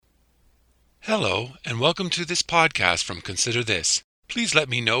Hello, and welcome to this podcast from Consider This. Please let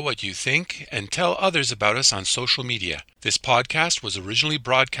me know what you think and tell others about us on social media. This podcast was originally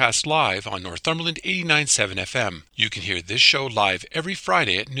broadcast live on Northumberland 89.7 FM. You can hear this show live every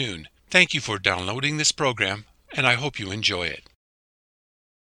Friday at noon. Thank you for downloading this program, and I hope you enjoy it.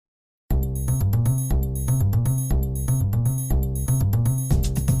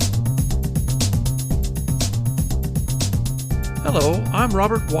 Hello, I'm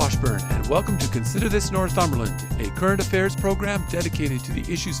Robert Washburn, and welcome to Consider This Northumberland, a current affairs program dedicated to the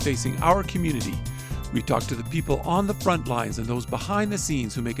issues facing our community. We talk to the people on the front lines and those behind the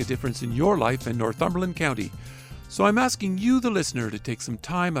scenes who make a difference in your life in Northumberland County. So I'm asking you, the listener, to take some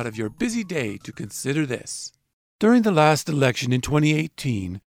time out of your busy day to consider this. During the last election in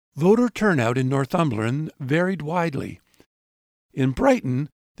 2018, voter turnout in Northumberland varied widely. In Brighton,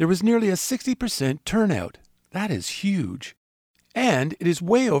 there was nearly a 60% turnout. That is huge. And it is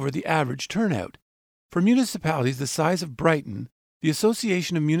way over the average turnout. For municipalities the size of Brighton, the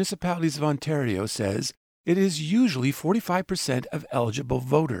Association of Municipalities of Ontario says it is usually 45% of eligible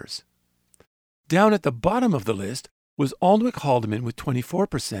voters. Down at the bottom of the list was Alnwick-Haldimand with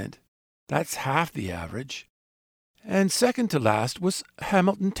 24%. That's half the average. And second to last was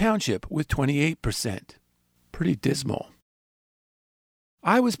Hamilton Township with 28%. Pretty dismal.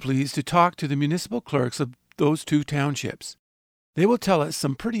 I was pleased to talk to the municipal clerks of those two townships. They will tell us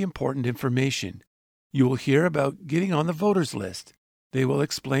some pretty important information. You will hear about getting on the voters list. They will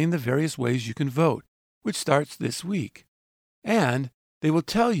explain the various ways you can vote, which starts this week. And they will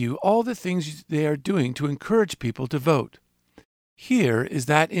tell you all the things they are doing to encourage people to vote. Here is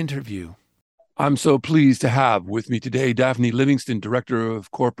that interview. I'm so pleased to have with me today Daphne Livingston, Director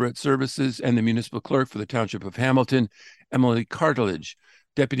of Corporate Services and the Municipal Clerk for the Township of Hamilton, Emily Cartledge,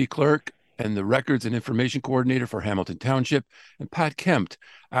 Deputy Clerk and the Records and Information Coordinator for Hamilton Township, and Pat Kempt,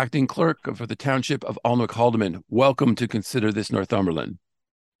 Acting Clerk for the Township of Alnwick-Haldimand. Welcome to Consider This Northumberland.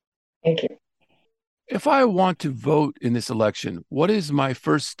 Thank you. If I want to vote in this election, what is my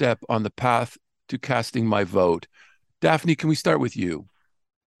first step on the path to casting my vote? Daphne, can we start with you?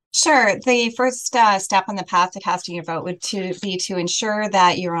 Sure. The first step on the path to casting your vote would be to ensure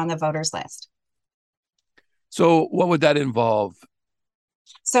that you're on the voters list. So what would that involve?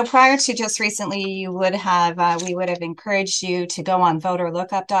 So prior to just recently, we would have encouraged you to go on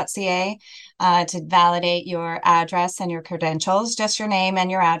voterlookup.ca to validate your address and your credentials, just your name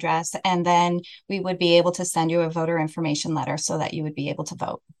and your address. And then we would be able to send you a voter information letter so that you would be able to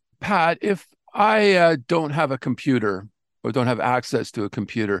vote. Pat, if I don't have a computer or don't have access to a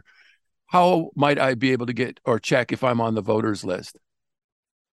computer, how might I be able to get or check if I'm on the voters list?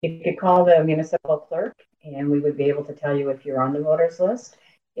 You could call the municipal clerk and we would be able to tell you if you're on the voters list.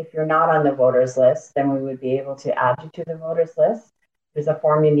 If you're not on the voters list, then we would be able to add you to the voters list. There's a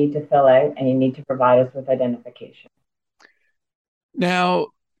form you need to fill out and you need to provide us with identification. Now,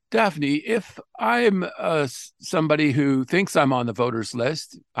 Daphne, if I'm somebody who thinks I'm on the voters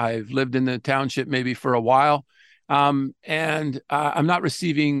list, I've lived in the township maybe for a while, and I'm not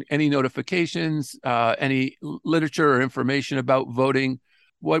receiving any notifications, any literature or information about voting,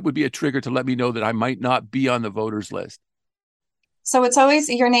 what would be a trigger to let me know that I might not be on the voters list? So it's always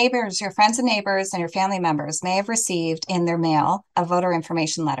your neighbors, your friends and neighbors, and your family members may have received in their mail a voter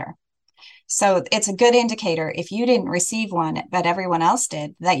information letter. So it's a good indicator if you didn't receive one, but everyone else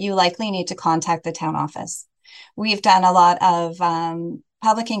did, that you likely need to contact the town office. We've done a lot of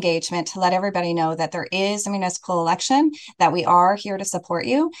public engagement to let everybody know that there is a municipal election, that we are here to support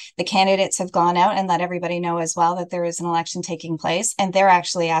you. The candidates have gone out and let everybody know as well that there is an election taking place. And they're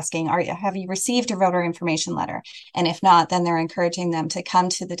actually asking, have you received your voter information letter? And if not, then they're encouraging them to come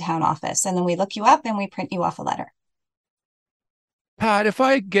to the town office. And then we look you up and we print you off a letter. Pat, if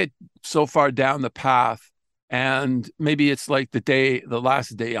I get so far down the path and maybe it's like the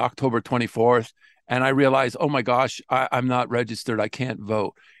last day, October 24th, and I realize, oh my gosh, I'm not registered, I can't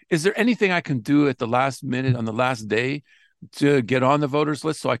vote. Is there anything I can do at the last minute on the last day to get on the voters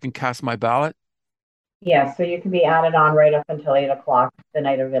list so I can cast my ballot? Yes, so you can be added on right up until 8 o'clock the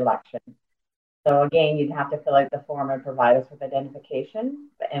night of the election. So again, you'd have to fill out the form and provide us with identification,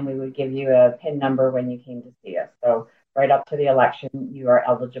 and we would give you a PIN number when you came to see us. So right up to the election, you are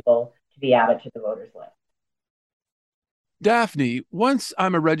eligible to be added to the voters list. Daphne, once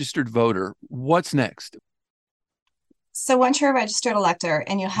I'm a registered voter, what's next? So once you're a registered elector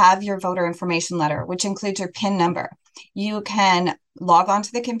and you have your voter information letter, which includes your PIN number, you can log onto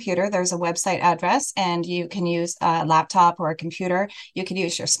the computer. There's a website address and you can use a laptop or a computer. You can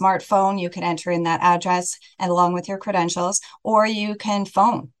use your smartphone. You can enter in that address and along with your credentials, or you can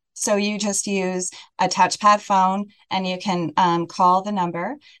phone. So you just use a touchpad phone and you can call the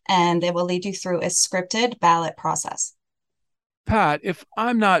number and it will lead you through a scripted ballot process. Pat, if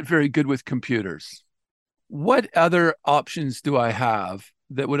I'm not very good with computers, what other options do I have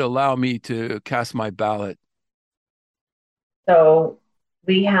that would allow me to cast my ballot? So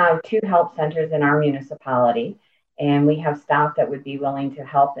we have 2 help centers in our municipality, and we have staff that would be willing to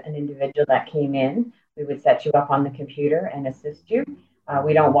help an individual that came in. We would set you up on the computer and assist you.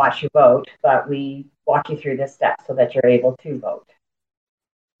 We don't watch you vote, but we walk you through the steps so that you're able to vote.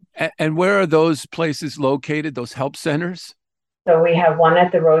 And where are those places located, those help centers? So we have one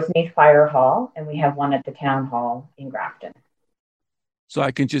at the Rosemeath Fire Hall, and we have one at the Town Hall in Grafton. So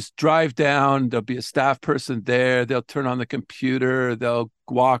I can just drive down, there'll be a staff person there, they'll turn on the computer, they'll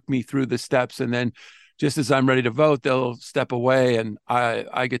walk me through the steps, and then just as I'm ready to vote, they'll step away and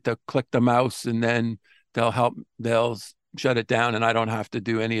I get to click the mouse and then they'll shut it down and I don't have to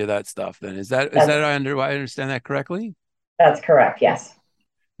do any of that stuff then. Is that I understand that correctly? That's correct, yes.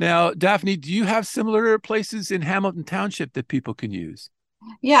 Now, Daphne, do you have similar places in Hamilton Township that people can use?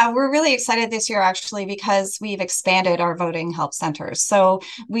 Yeah, we're really excited this year actually because we've expanded our voting help centers. So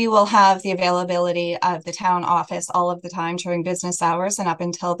we will have the availability of the town office all of the time during business hours and up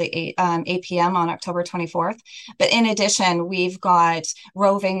until the 8 p.m. on October 24th. But in addition, we've got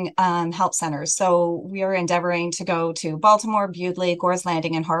roving help centers. So we are endeavoring to go to Baltimore, Bewdley, Gore's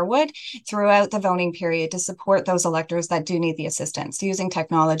Landing, and Harwood throughout the voting period to support those electors that do need the assistance using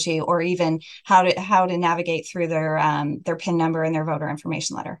technology or even how to navigate through their PIN number and their voter information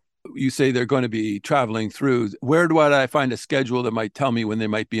letter. You say they're going to be traveling through. Where do I find a schedule that might tell me when they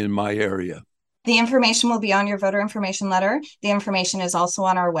might be in my area? The information will be on your voter information letter. The information is also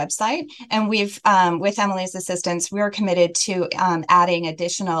on our website. And we've, with Emily's assistance, we're committed to adding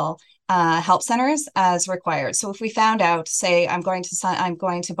additional help centers as required. So if we found out, say, I'm going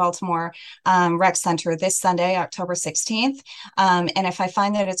to Baltimore Rec Center this Sunday, October 16th, and if I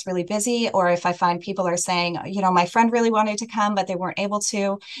find that it's really busy, or if I find people are saying, you know, my friend really wanted to come, but they weren't able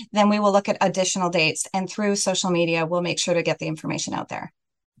to, then we will look at additional dates. And through social media, we'll make sure to get the information out there.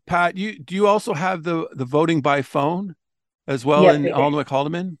 Pat, do you also have the voting by phone as well Yes, in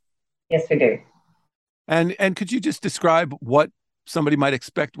Alnwick-Haldeman? Yes, we do. And could you just describe what somebody might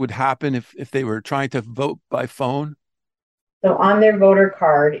expect would happen if they were trying to vote by phone? So on their voter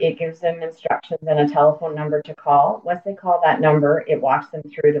card, it gives them instructions and a telephone number to call. Once they call that number, it walks them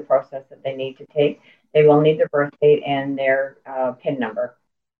through the process that they need to take. They will need their birth date and their PIN number.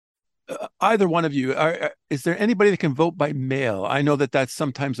 Either one of you, is there anybody that can vote by mail? I know that that's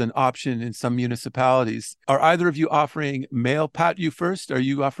sometimes an option in some municipalities. Are either of you offering mail? Pat, you first. Are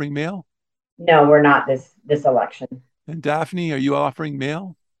you offering mail? No, we're not this election. And Daphne, are you offering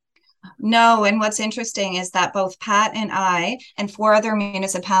mail? No, and what's interesting is that both Pat and I and 4 other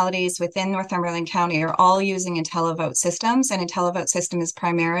municipalities within Northumberland County are all using IntelliVote systems, and IntelliVote system is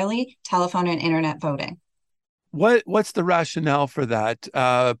primarily telephone and internet voting. What's the rationale for that?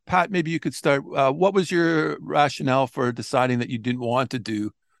 Pat, maybe you could start. What was your rationale for deciding that you didn't want to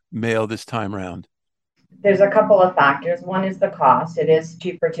do mail this time around? There's a couple of factors. One is the cost. It is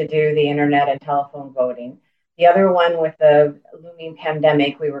cheaper to do the internet and telephone voting. The other one, with the looming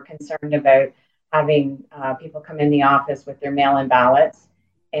pandemic, we were concerned about having people come in the office with their mail-in ballots,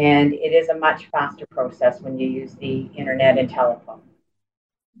 and it is a much faster process when you use the internet and telephone.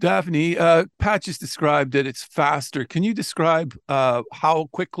 Daphne, Pat just described that it's faster. Can you describe how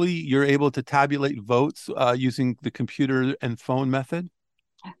quickly you're able to tabulate votes using the computer and phone method?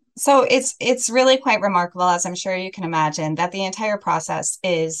 So it's really quite remarkable, as I'm sure you can imagine, that the entire process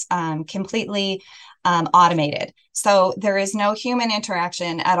is completely automated. So there is no human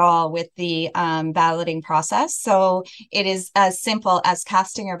interaction at all with the balloting process. So it is as simple as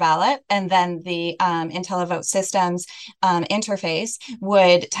casting your ballot, and then the IntelliVote systems interface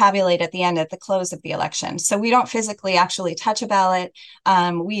would tabulate at the end, at the close of the election. So we don't physically actually touch a ballot.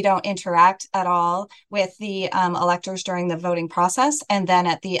 We don't interact at all with the electors during the voting process. And then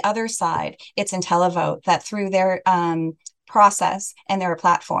at the other side, it's IntelliVote that through their process and their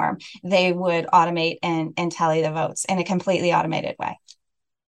platform, they would automate and tally the votes in a completely automated way.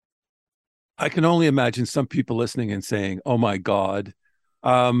 I can only imagine some people listening and saying, oh my God,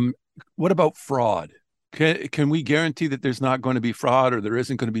 what about fraud? Can we guarantee that there's not going to be fraud, or there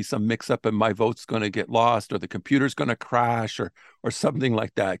isn't going to be some mix up and my vote's going to get lost, or the computer's going to crash, or something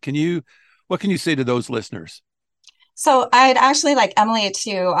like that? What can you say to those listeners? So I'd actually like Emily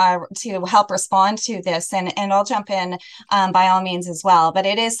to help respond to this, and I'll jump in by all means as well. But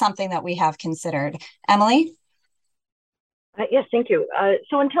it is something that we have considered. Emily? Yes, thank you.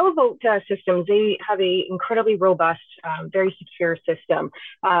 So IntelliVote systems, they have a incredibly robust, very secure system.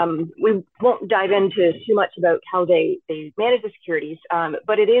 We won't dive into too much about how they manage the securities,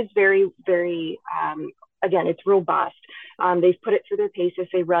 but it is very, very, again, it's robust. They've put it through their paces.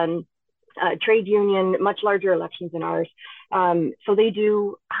 They run trade union, much larger elections than ours. So they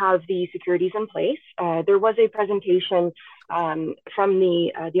do have the securities in place. There was a presentation from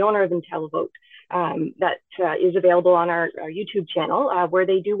the owner of IntelliVote that is available on our YouTube channel, where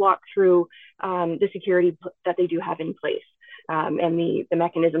they do walk through the security that they do have in place and the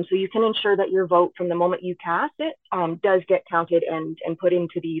mechanism. So you can ensure that your vote from the moment you cast it does get counted and put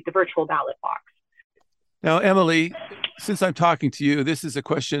into the virtual ballot box. Now, Emily, since I'm talking to you, this is a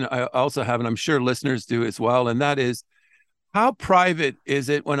question I also have, and I'm sure listeners do as well, and that is, how private is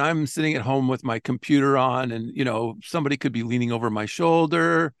it when I'm sitting at home with my computer on and, somebody could be leaning over my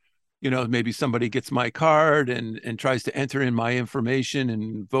shoulder, maybe somebody gets my card and tries to enter in my information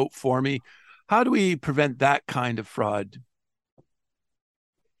and vote for me. How do we prevent that kind of fraud?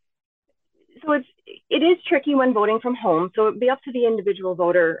 So it is tricky when voting from home. So it'd be up to the individual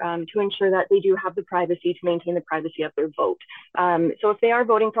voter to ensure that they do have the privacy to maintain the privacy of their vote. So if they are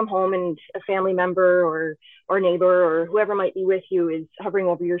voting from home and a family member or neighbor or whoever might be with you is hovering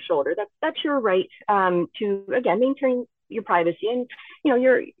over your shoulder, that's your right to, again, maintain your privacy. And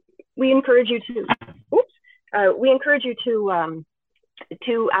we encourage you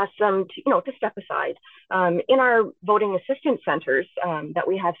to ask them to step aside. In our voting assistance centers that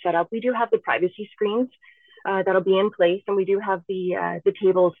we have set up, we do have the privacy screens that'll be in place, and we do have the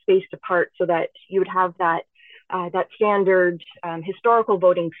tables spaced apart so that you would have that standard historical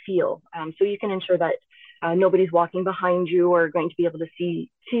voting feel. So you can ensure that nobody's walking behind you or going to be able to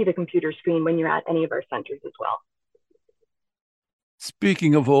see the computer screen when you're at any of our centers as well.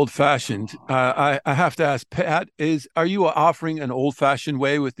 Speaking of old-fashioned, I have to ask, Pat, are you offering an old-fashioned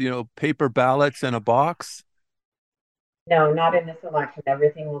way with paper ballots and a box? No, not in this election.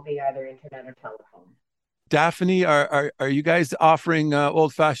 Everything will be either internet or telephone. Daphne, are you guys offering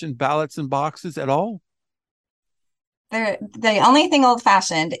old-fashioned ballots and boxes at all? The only thing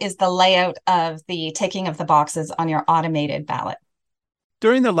old-fashioned is the layout of the ticking of the boxes on your automated ballot.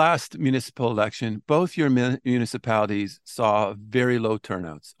 During the last municipal election, both your municipalities saw very low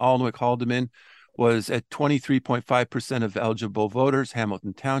turnouts. Alnwick-Haldeman was at 23.5% of eligible voters.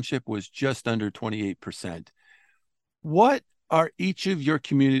 Hamilton Township was just under 28%. What are each of your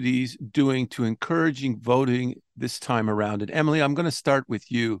communities doing to encouraging voting this time around? And Emily, I'm going to start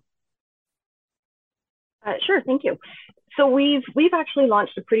with you. Sure, thank you. So we've actually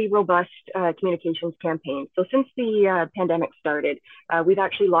launched a pretty robust communications campaign. So since the pandemic started, we've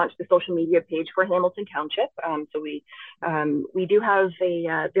actually launched a social media page for Hamilton Township. So we do have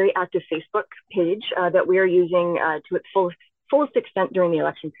a very active Facebook page that we are using to its fullest extent during the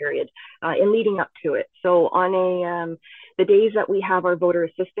election period and leading up to it. So on the days that we have our voter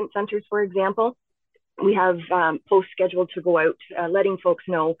assistance centers, for example, we have posts scheduled to go out, letting folks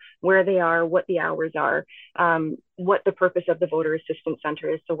know where they are, what the hours are, what the purpose of the voter assistance center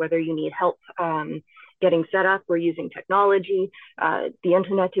is. So whether you need help getting set up, we're using technology. The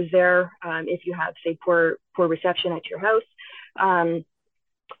internet is there if you have, say, poor reception at your house.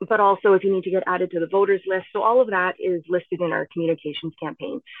 But also if you need to get added to the voters list. So all of that is listed in our communications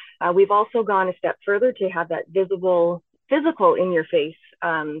campaign. We've also gone a step further to have that visible, physical in your face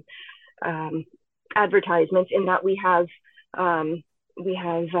advertisements, in that we have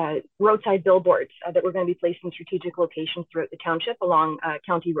roadside billboards that we're going to be placed in strategic locations throughout the township along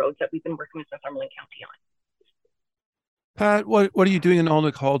county roads that we've been working with Northumberland County on. Pat, what are you doing in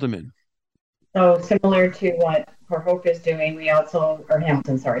Alnwick-Haldeman? So similar to what Port Hope is doing, we also are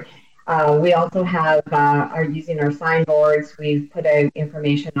using our signboards. We've put out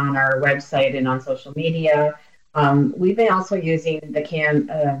information on our website and on social media. We've been also using the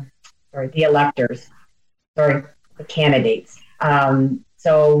candidates.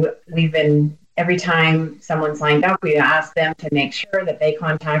 So we've been, every time someone signed up, we asked them to make sure that they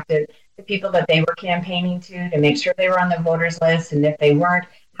contacted the people that they were campaigning to make sure they were on the voters list. And if they weren't,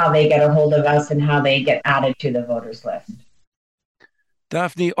 how they get a hold of us and how they get added to the voters list.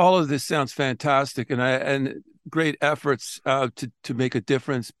 Daphne, all of this sounds fantastic and great efforts to make a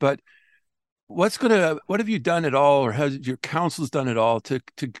difference. But what have you done at all, or has your council's done at all to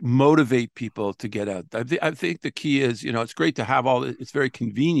motivate people to get out? I think the key is, it's great to have it's very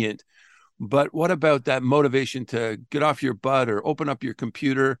convenient, but what about that motivation to get off your butt or open up your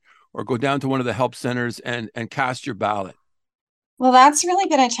computer or go down to one of the help centers and cast your ballot? Well, that's really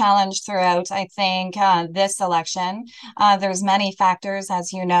been a challenge throughout, I think, this election. There's many factors,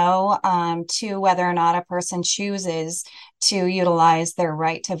 as you know, to whether or not a person chooses to utilize their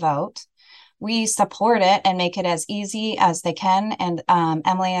right to vote. We support it and make it as easy as they can. And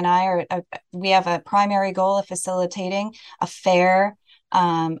Emily and I we have a primary goal of facilitating a fair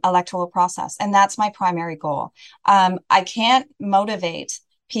electoral process. And that's my primary goal. I can't motivate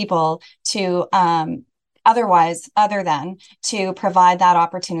people to other than to provide that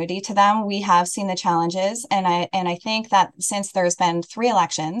opportunity to them. We have seen the challenges, and I think that since there's been 3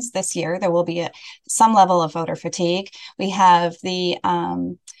 elections this year, there will be some level of voter fatigue. We have the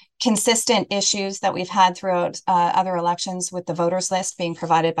consistent issues that we've had throughout other elections with the voters list being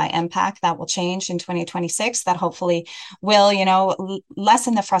provided by MPAC. That will change in 2026. That hopefully will,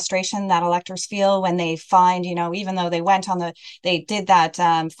 lessen the frustration that electors feel when they find, even though they did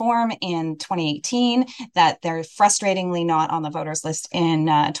that form in 2018, that they're frustratingly not on the voters list in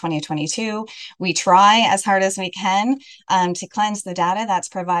 2022. We try as hard as we can to cleanse the data that's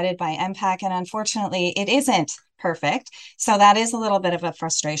provided by MPAC, and unfortunately, it isn't perfect. So that is a little bit of a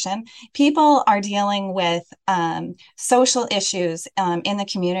frustration. People are dealing with social issues in the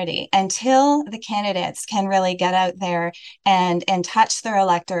community until the candidates can really get out there and touch their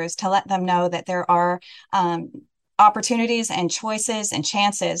electors to let them know that there are opportunities and choices and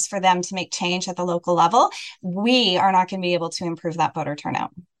chances for them to make change at the local level. We are not going to be able to improve that voter turnout.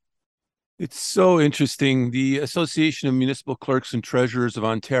 It's so interesting. The Association of Municipal Clerks and Treasurers of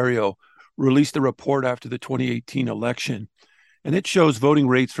Ontario released a report after the 2018 election, and it shows voting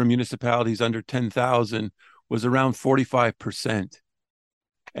rates for municipalities under 10,000 was around 45%.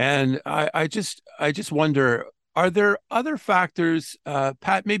 And I just wonder, are there other factors,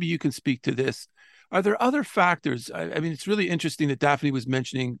 Pat, maybe you can speak to this. Are there other factors? I mean, it's really interesting that Daphne was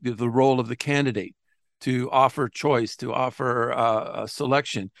mentioning the role of the candidate to offer choice, to offer a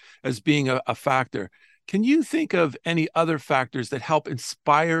selection as being a factor. Can you think of any other factors that help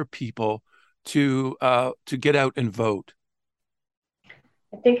inspire people to get out and vote?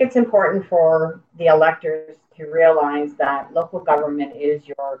 I think it's important for the electors to realize that local government is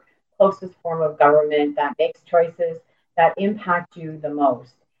your closest form of government that makes choices that impact you the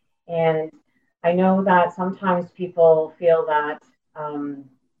most. And I know that sometimes people feel that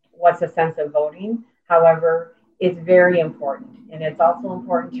what's a sense of voting? However, it's very important. And it's also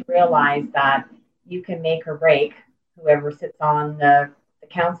important to realize that you can make or break whoever sits on the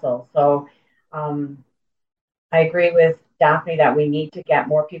council. So I agree with Daphne that we need to get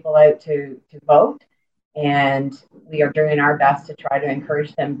more people out to vote, and we are doing our best to try to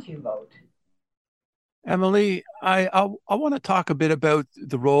encourage them to vote. Emily, I want to talk a bit about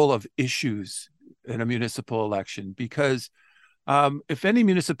the role of issues in a municipal election, because if any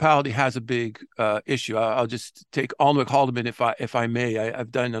municipality has a big issue, I'll just take Alnwick-Haldeman if I may.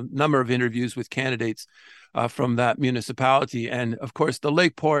 I've done a number of interviews with candidates from that municipality, and of course, the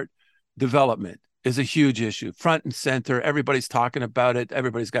Lakeport development is a huge issue, front and center. Everybody's talking about it.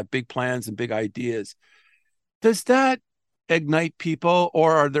 Everybody's got big plans and big ideas. Does that ignite people,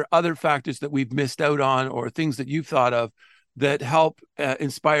 or are there other factors that we've missed out on, or things that you've thought of that help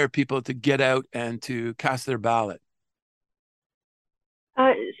inspire people to get out and to cast their ballot?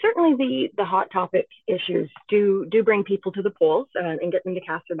 Certainly the hot topic issues do bring people to the polls and get them to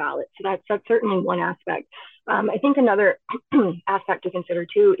cast their ballot. So that's certainly one aspect. I think another aspect to consider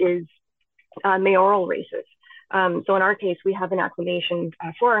too is mayoral races. So in our case, we have an acclamation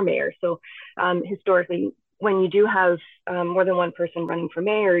for our mayor. So historically, when you do have more than one person running for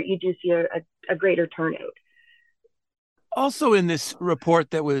mayor, you do see a greater turnout. Also in this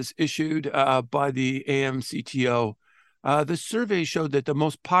report that was issued by the AMCTO, the survey showed that the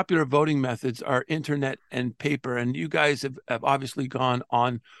most popular voting methods are internet and paper, and you guys have obviously gone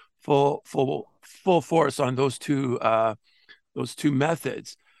on full force on those two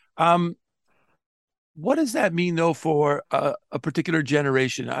methods. What does that mean, though, for a particular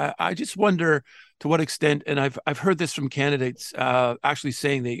generation? I just wonder to what extent, and I've heard this from candidates actually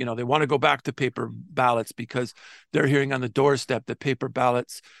saying that they want to go back to paper ballots because they're hearing on the doorstep that paper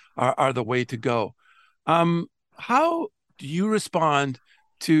ballots are the way to go. How do you respond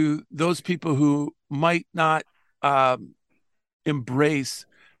to those people who might not embrace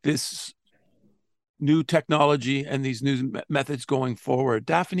this new technology and these new methods going forward?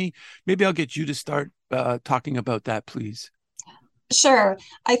 Daphne, maybe I'll get you to start talking about that, please. Sure.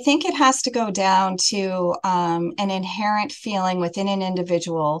 I think it has to go down to an inherent feeling within an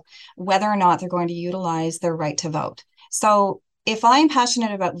individual, whether or not they're going to utilize their right to vote. So if I'm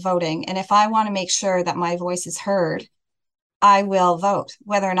passionate about voting, and if I want to make sure that my voice is heard, I will vote,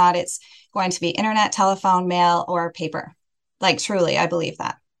 whether or not it's going to be internet, telephone, mail, or paper. Like, truly, I believe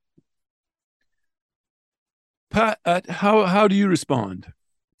that. Pat, how do you respond?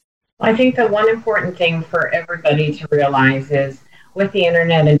 I think the one important thing for everybody to realize is with the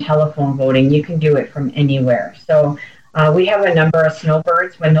internet and telephone voting, you can do it from anywhere. So we have a number of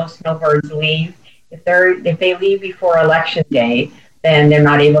snowbirds. When those snowbirds leave, if they leave before election day, then they're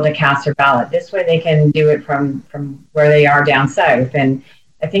not able to cast their ballot. This way they can do it from where they are down south. And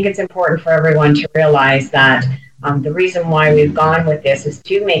I think it's important for everyone to realize that the reason why we've gone with this is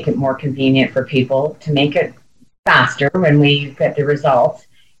to make it more convenient for people, to make it faster when we get the results.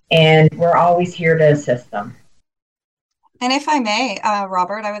 And we're always here to assist them. And if I may,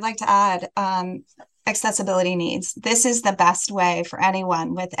 Robert, I would like to add accessibility needs. This is the best way for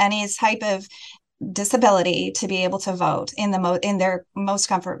anyone with any type of disability to be able to vote in their most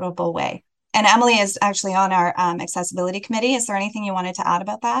comfortable way. And Emily is actually on our accessibility committee. Is there anything you wanted to add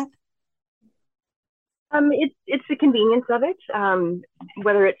about that? It's the convenience of it,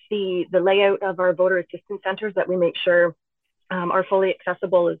 whether it's the layout of our voter assistance centers that we make sure are fully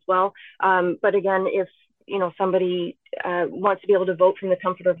accessible as well. But again, if somebody wants to be able to vote from the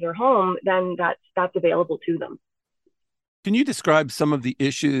comfort of their home, then that's available to them. Can you describe some of the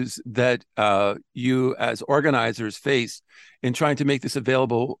issues that you as organizers face in trying to make this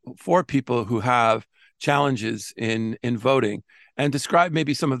available for people who have challenges in voting, and describe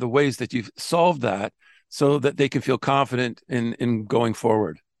maybe some of the ways that you've solved that so that they can feel confident in going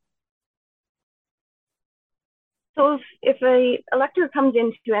forward? So if a elector comes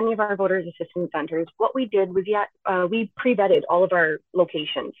into any of our voters assistance centers, what we did was we pre-vetted all of our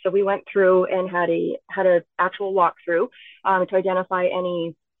locations. So we went through and had a actual walkthrough to identify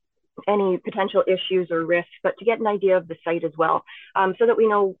any potential issues or risks, but to get an idea of the site as well, so that we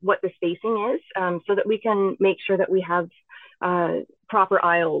know what the spacing is, so that we can make sure that we have proper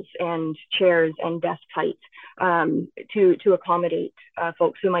aisles and chairs and desk height to accommodate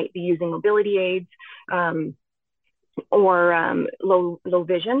folks who might be using mobility aids, or low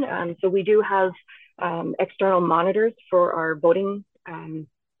vision. So we do have external monitors for our voting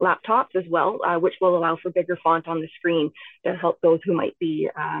laptops as well, which will allow for bigger font on the screen to help those who might be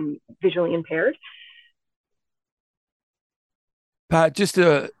visually impaired. Pat, just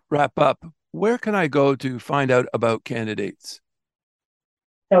to wrap up, where can I go to find out about candidates?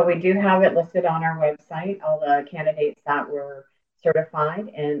 So we do have it listed on our website, all the candidates that were certified,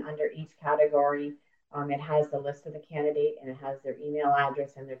 and under each category, it has the list of the candidate, and it has their email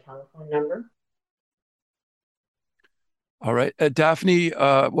address and their telephone number. All right. Daphne,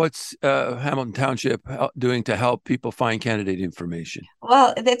 what's Hamilton Township doing to help people find candidate information?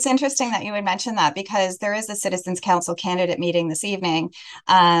 Well, it's interesting that you would mention that, because there is a Citizens Council candidate meeting this evening.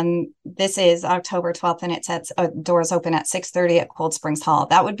 This is October 12th, and it sets doors open at 6:30 at Cold Springs Hall.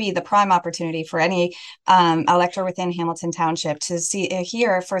 That would be the prime opportunity for any elector within Hamilton Township to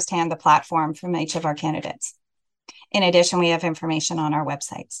hear firsthand the platform from each of our candidates. In addition, we have information on our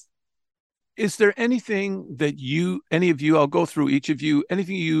websites. Is there anything that any of you, I'll go through each of you,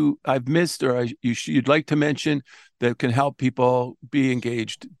 anything I've missed or you'd like to mention that can help people be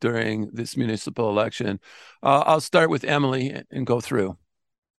engaged during this municipal election? I'll start with Emily and go through.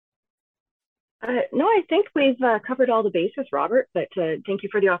 No, I think we've covered all the bases, Robert, but thank you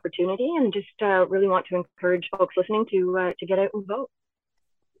for the opportunity, and just really want to encourage folks listening to get out and vote.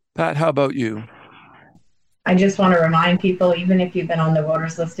 Pat, how about you? I just want to remind people, even if you've been on the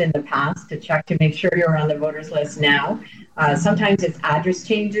voters list in the past, to check to make sure you're on the voters list now. Sometimes it's address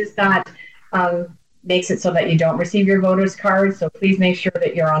changes that makes it so that you don't receive your voters card. So please make sure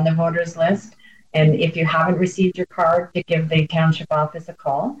that you're on the voters list. And if you haven't received your card, to give the township office a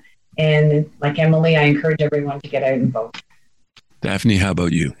call. And like Emily, I encourage everyone to get out and vote. Daphne, how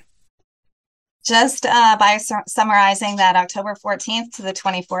about you? Just by summarizing that, October 14th to the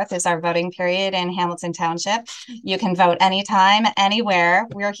 24th is our voting period in Hamilton Township. You can vote anytime, anywhere.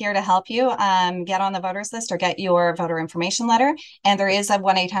 We're here to help you get on the voters list or get your voter information letter. And there is a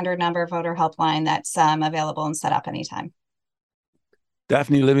 1-800 number voter helpline that's available and set up anytime.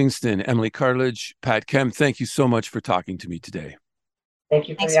 Daphne Livingston, Emily Cartledge, Pat Kemp, thank you so much for talking to me today. Thank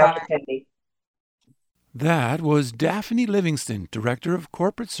you for the opportunity. That was Daphne Livingston, Director of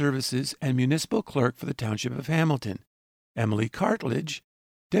Corporate Services and Municipal Clerk for the Township of Hamilton. Emily Cartledge,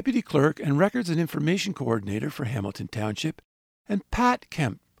 Deputy Clerk and Records and Information Coordinator for Hamilton Township. And Pat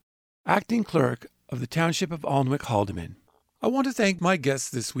Kemp, Acting Clerk of the Township of Alnwick-Haldeman. I want to thank my guests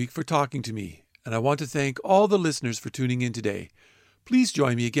this week for talking to me, and I want to thank all the listeners for tuning in today. Please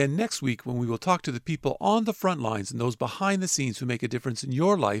join me again next week when we will talk to the people on the front lines and those behind the scenes who make a difference in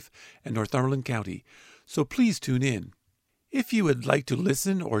your life and Northumberland County. So please tune in. If you would like to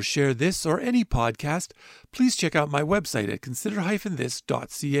listen or share this or any podcast, please check out my website at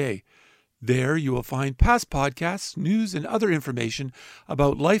consider-this.ca. There you will find past podcasts, news, and other information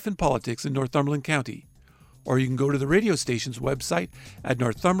about life and politics in Northumberland County. Or you can go to the radio station's website at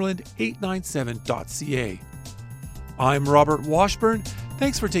northumberland897.ca. I'm Robert Washburn.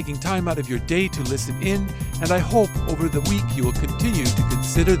 Thanks for taking time out of your day to listen in, and I hope over the week you will continue to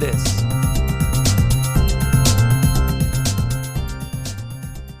consider this.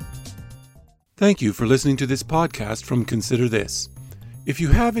 Thank you for listening to this podcast from Consider This. If you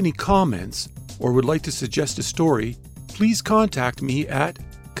have any comments or would like to suggest a story, please contact me at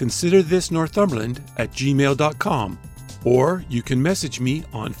considerthisnorthumberland@gmail.com, or you can message me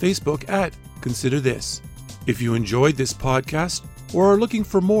on Facebook at Consider This. If you enjoyed this podcast or are looking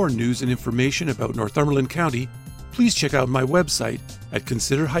for more news and information about Northumberland County, please check out my website at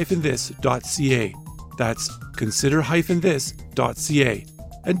consider-this.ca. That's consider-this.ca.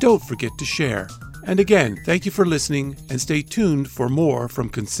 And don't forget to share. And again, thank you for listening, and stay tuned for more from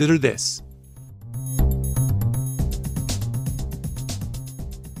Consider This.